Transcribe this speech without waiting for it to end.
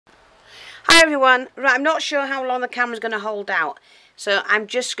Hi everyone. Right, I'm not sure how long the camera's going to hold out, so I'm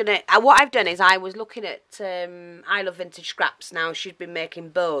just going to... what I've done is I was looking at I Love Vintage Scraps now. She's been making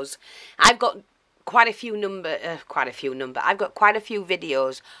bows. I've got quite a few I've got quite a few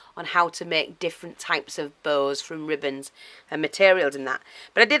videos on how to make different types of bows from ribbons and materials and that.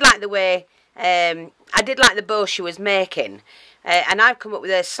 But I did like the way... I did like the bow she was making, and I've come up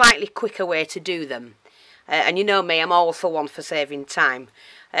with a slightly quicker way to do them. And you know me, I'm all for one for saving time.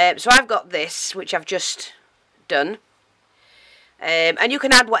 So I've got this, which I've just done. And you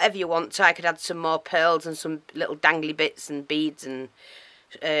can add whatever you want. So I could add some more pearls and some little dangly bits and beads and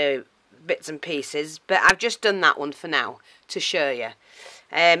bits and pieces. But I've just done that one for now to show you.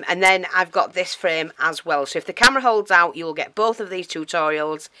 And then I've got this frame as well. So if the camera holds out, you'll get both of these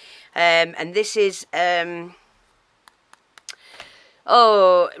tutorials. And this is...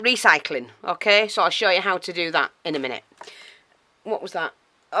 recycling. Okay, so I'll show you how to do that in a minute. What was that?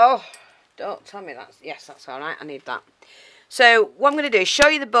 Oh, don't tell me that. Yes, that's alright, I need that. So what I'm going to do is show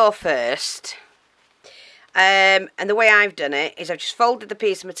you the bow first. And the way I've done it is I've just folded the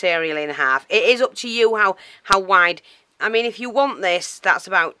piece of material in half. It is up to you how wide. I mean, if you want this, that's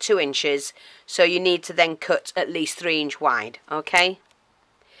about 2 inches. So you need to then cut at least 3 inch wide. Okay.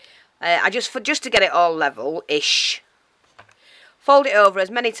 just to get it all level-ish. Fold it over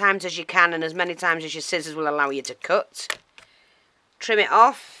as many times as you can and as many times as your scissors will allow you to cut. Trim it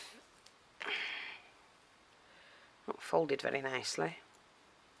off. Not folded very nicely.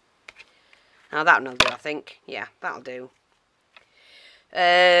 Now that'll do, I think. Yeah, that'll do.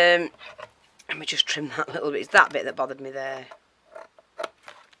 Let me just trim that little bit. It's that bit that bothered me there.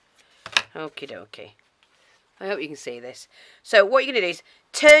 Okie dokie. I hope you can see this. So what you're going to do is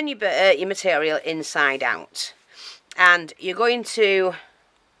turn your material inside out. And you're going to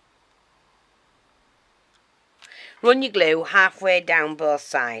run your glue halfway down both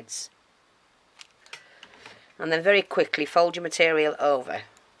sides. And then very quickly fold your material over.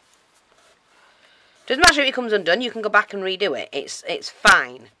 Doesn't matter if it comes undone, you can go back and redo it. It's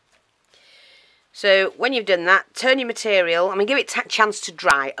fine. So when you've done that, turn your material, I mean give it a chance to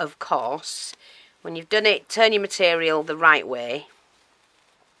dry, of course. When you've done it, turn your material the right way.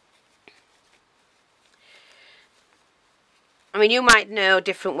 I mean, you might know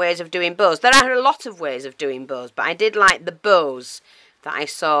different ways of doing bows. There are a lot of ways of doing bows, but I did like the bows that I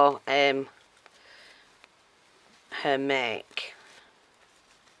saw her make.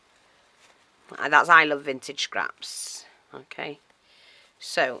 That's I Love Vintage Scraps. Okay,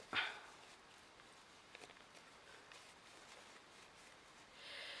 so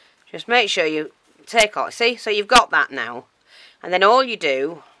just make sure you take all. See, so you've got that now, and then all you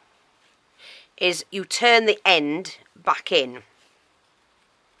do is you turn the end back in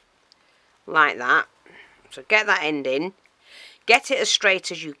like that. So get that end in, get it as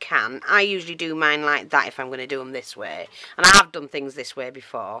straight as you can. I usually do mine like that if I'm going to do them this way, and I have done things this way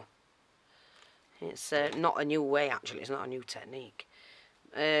before. It's not a new way, actually. It's not a new technique.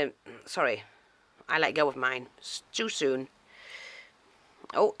 Sorry, I let go of mine. It's too soon.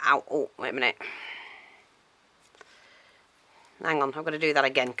 Oh, ow, oh, wait a minute. Hang on, I'm going to do that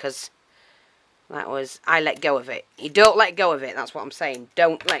again because that was, I let go of it. You don't let go of it, that's what I'm saying.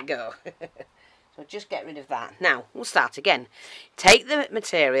 Don't let go. So just get rid of that. Now, we'll start again. Take the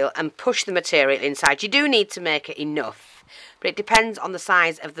material and push the material inside. You do need to make it enough, but it depends on the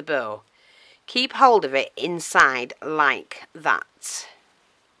size of the bow. Keep hold of it inside like that.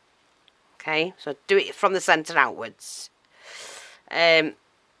 Okay, so do it from the centre outwards. Glue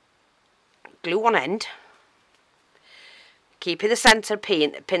one end. Keeping the centre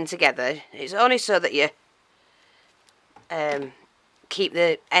pin together. It's only so that you keep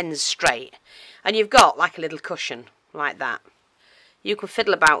the ends straight. And you've got like a little cushion, like that. You can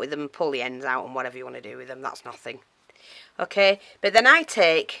fiddle about with them and pull the ends out and whatever you want to do with them. That's nothing. Okay, but then I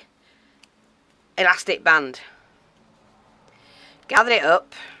take elastic band. Gather it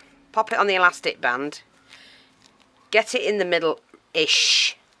up. Pop it on the elastic band. Get it in the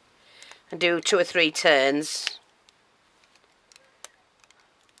middle-ish. And do 2 or 3 turns.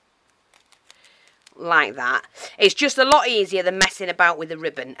 Like that. It's just a lot easier than messing about with the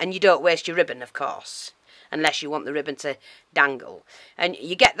ribbon, and you don't waste your ribbon, of course, unless you want the ribbon to dangle. And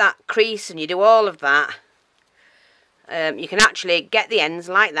you get that crease and you do all of that. You can actually get the ends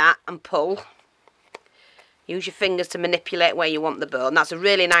like that and pull. Use your fingers to manipulate where you want the bow, and that's a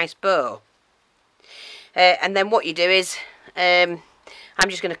really nice bow. And then what you do is I'm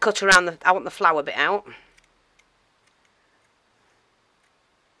just going to cut around I want the flower bit out.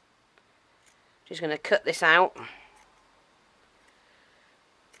 Just going to cut this out.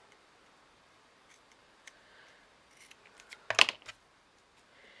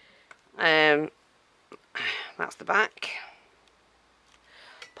 That's the back.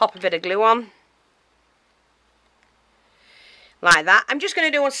 Pop a bit of glue on. Like that. I'm just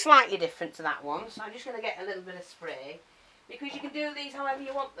going to do one slightly different to that one. So I'm just going to get a little bit of spray. Because you can do these however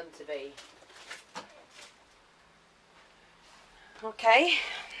you want them to be. Okay.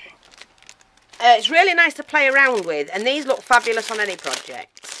 It's really nice to play around with. And these look fabulous on any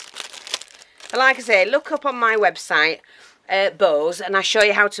project. But like I say, look up on my website, bows. And I show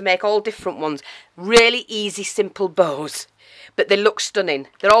you how to make all different ones. Really easy, simple bows. But they look stunning.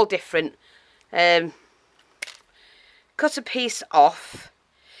 They're all different. Cut a piece off.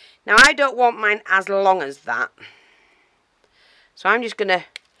 Now I don't want mine as long as that. So I'm just going to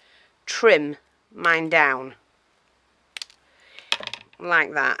trim mine down.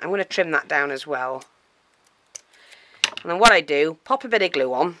 Like that. I'm going to trim that down as well. And then what I do, pop a bit of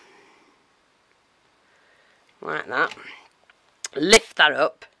glue on. Like that. Lift that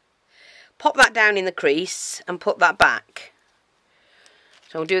up. Pop that down in the crease and put that back.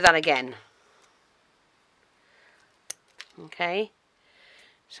 So we'll do that again. Okay,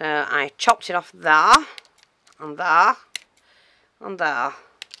 so I chopped it off there, and there, and there.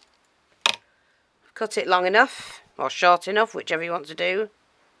 Cut it long enough, or short enough, whichever you want to do.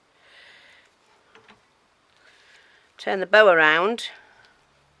 Turn the bow around.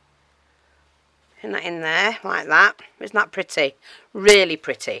 Pin that in there, like that. Isn't that pretty? Really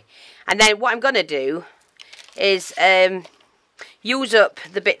pretty. And then what I'm going to do is use up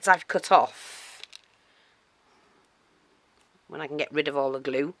the bits I've cut off. When I can get rid of all the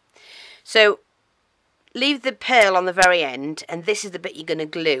glue. So leave the pearl on the very end, and this is the bit you're going to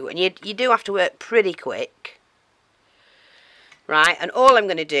glue, and you do have to work pretty quick, right? And all I'm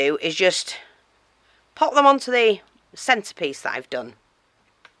going to do is just pop them onto the centerpiece that I've done.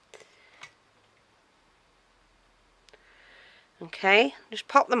 Okay, just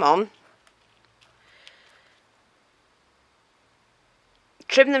pop them on,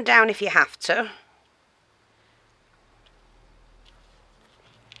 trim them down if you have to.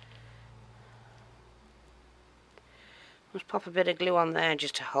 Just pop a bit of glue on there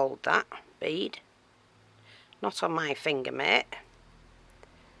just to hold that bead. Not on my finger, mate.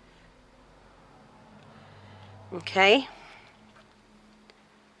 Okay.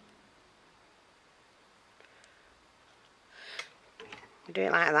 Do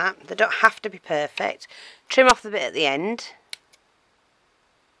it like that. They don't have to be perfect. Trim off the bit at the end.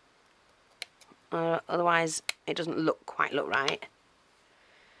 Otherwise it doesn't quite look right.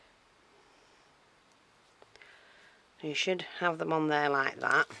 You should have them on there like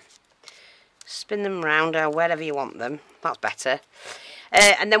that. Spin them round or wherever you want them. That's better.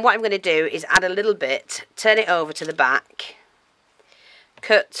 And then what I'm going to do is add a little bit, turn it over to the back,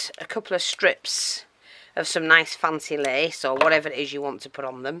 cut a couple of strips of some nice fancy lace or whatever it is you want to put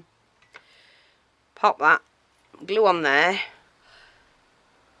on them. Pop that glue on there.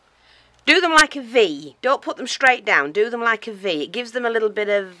 Do them like a V. Don't put them straight down. Do them like a V. It gives them a little bit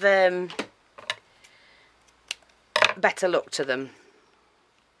of better look to them,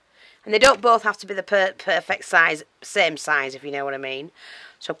 and they don't both have to be the perfect size, same size, if you know what I mean.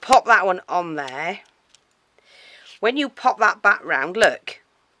 So pop that one on there. When you pop that back round, look,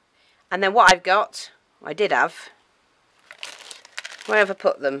 and then what I've got, I did have, where have I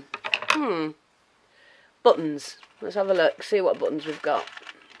put them? Buttons. Let's have a look, see what buttons we've got.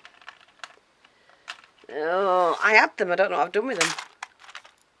 Oh, I had them, I don't know what I've done with them.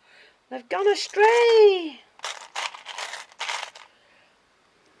 They've gone astray.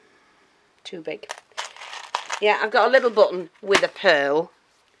 Too big. Yeah, I've got a little button with a pearl.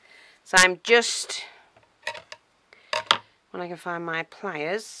 So I'm just, when I can find my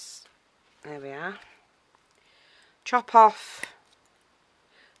pliers, there we are. Chop off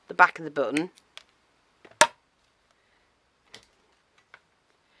the back of the button.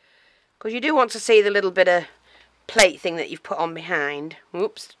 Because you do want to see the little bit of plate thing that you've put on behind.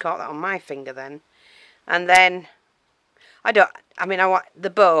 Oops, caught that on my finger then. And then I want the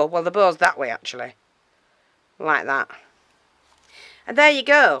bow. Well, the bow's that way actually, like that. And there you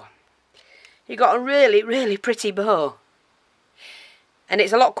go. You got a really, really pretty bow, and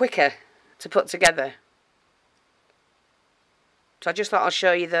it's a lot quicker to put together. So I just thought I'll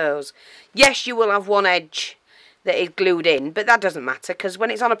show you those. Yes, you will have one edge that is glued in, but that doesn't matter because when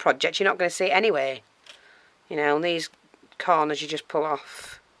it's on a project, you're not going to see it anyway. You know, and these corners you just pull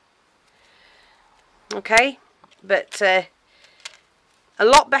off. Okay. But a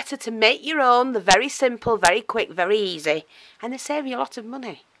lot better to make your own. They're very simple, very quick, very easy, and they save you a lot of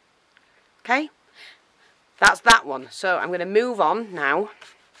money. Okay, that's that one. So I'm going to move on now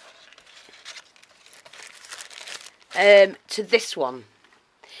to this one.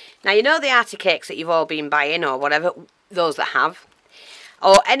 Now, you know the arty cakes that you've all been buying, or whatever, those that have,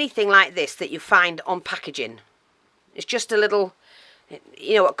 or anything like this that you find on packaging. It's just a little,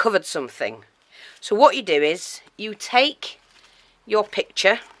 you know, covered something. So what you do is, you take your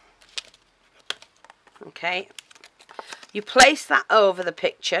picture, okay, you place that over the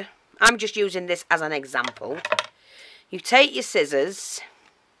picture. I'm just using this as an example. You take your scissors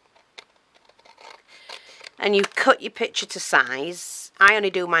and you cut your picture to size. I only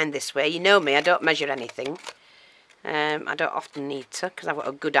do mine this way. You know me, I don't measure anything. I don't often need to because I've got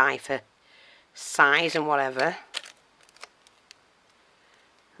a good eye for size and whatever.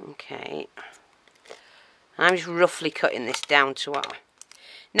 Okay. I'm just roughly cutting this down to what.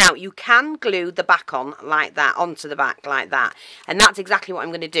 Now, you can glue the back on like that, onto the back like that. And that's exactly what I'm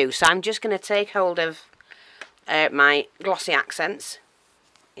going to do. So I'm just going to take hold of my glossy accents.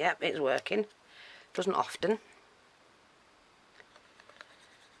 Yep, it's working. Doesn't often.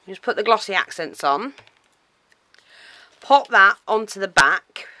 Just put the glossy accents on. Pop that onto the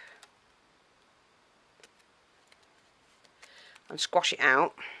back. And squash it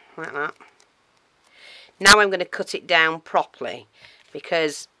out like that. Now I'm going to cut it down properly,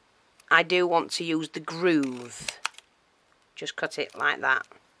 because I do want to use the groove. Just cut it like that.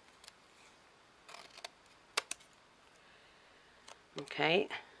 Okay.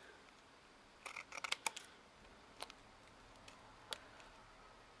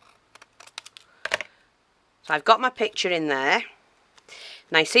 So I've got my picture in there.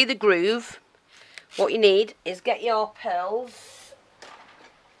 Now you see the groove. What you need is get your pearls.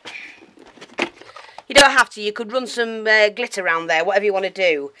 You don't have to, you could run some glitter around there, whatever you want to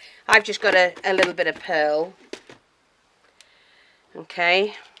do. I've just got a little bit of pearl.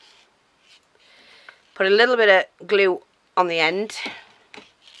 Okay. Put a little bit of glue on the end.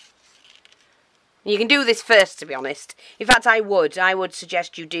 You can do this first, to be honest. In fact, I would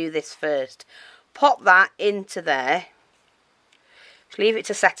suggest you do this first. Pop that into there. Just leave it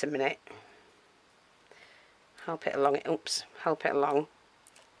to set a minute. Help it along. Oops, help it along.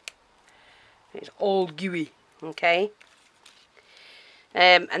 It's all gooey, okay?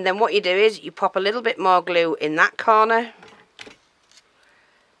 And then what you do is you pop a little bit more glue in that corner.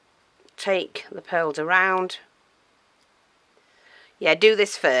 Take the pearls around. Yeah, do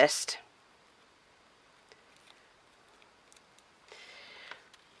this first.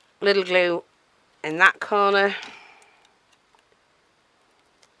 Little glue in that corner.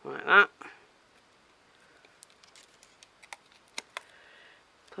 Like that.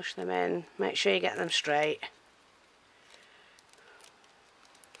 Push them in, make sure you get them straight.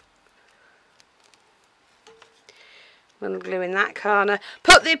 Little glue in that corner.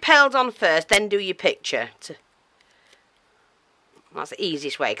 Put the pearls on first, then do your picture. That's the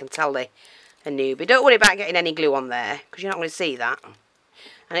easiest way, you can tell a newbie. Don't worry about getting any glue on there, because you're not going to see that.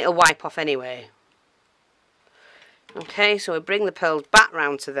 And it'll wipe off anyway. Okay, so we bring the pearls back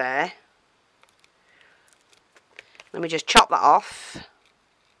round to there. Let me just chop that off.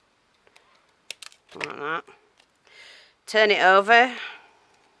 Like that. Turn it over.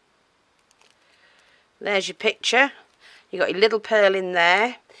 There's your picture. You got your little pearl in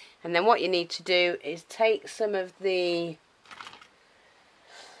there, and then what you need to do is take some of the.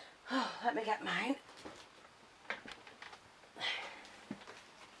 Oh, let me get mine. I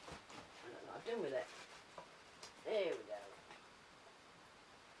don't know what I've done with it. There we go.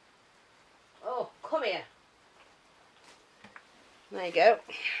 Oh, come here. There you go.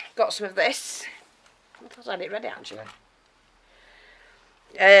 Got some of this. I thought I had it ready actually.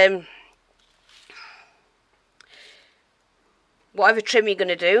 Whatever trim you're going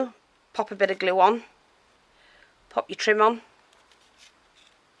to do, pop a bit of glue on. Pop your trim on.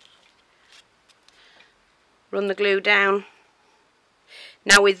 Run the glue down.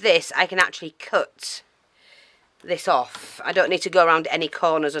 Now with this, I can actually cut this off. I don't need to go around any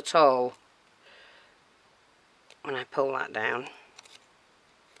corners at all when I pull that down.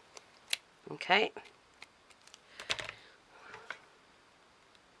 Okay.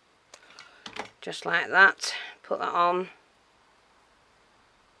 Just like that. Put that on.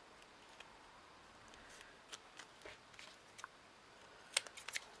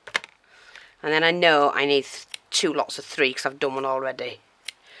 And then I know I need 2 lots of 3 because I've done one already.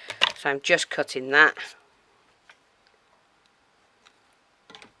 So I'm just cutting that.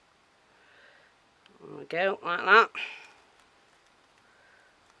 There we go, like that.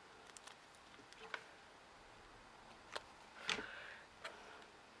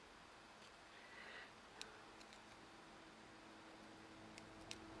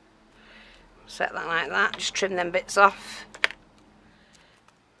 Set that like that, just trim them bits off.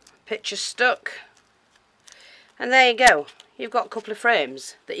 Picture stuck. And there you go. you've got a couple of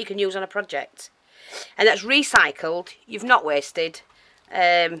frames that you can use on a project. And that's recycled, you've not wasted,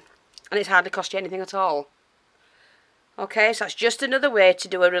 and it's hardly cost you anything at all. Okay, so that's just another way to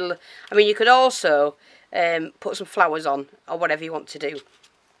do a real... I mean, you could also put some flowers on, or whatever you want to do.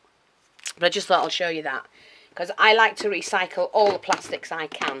 But I just thought I'll show you that, because I like to recycle all the plastics I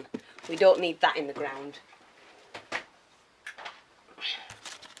can. We don't need that in the ground.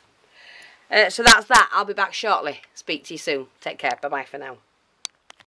 So that's that. I'll be back shortly. Speak to you soon. Take care. Bye-bye for now.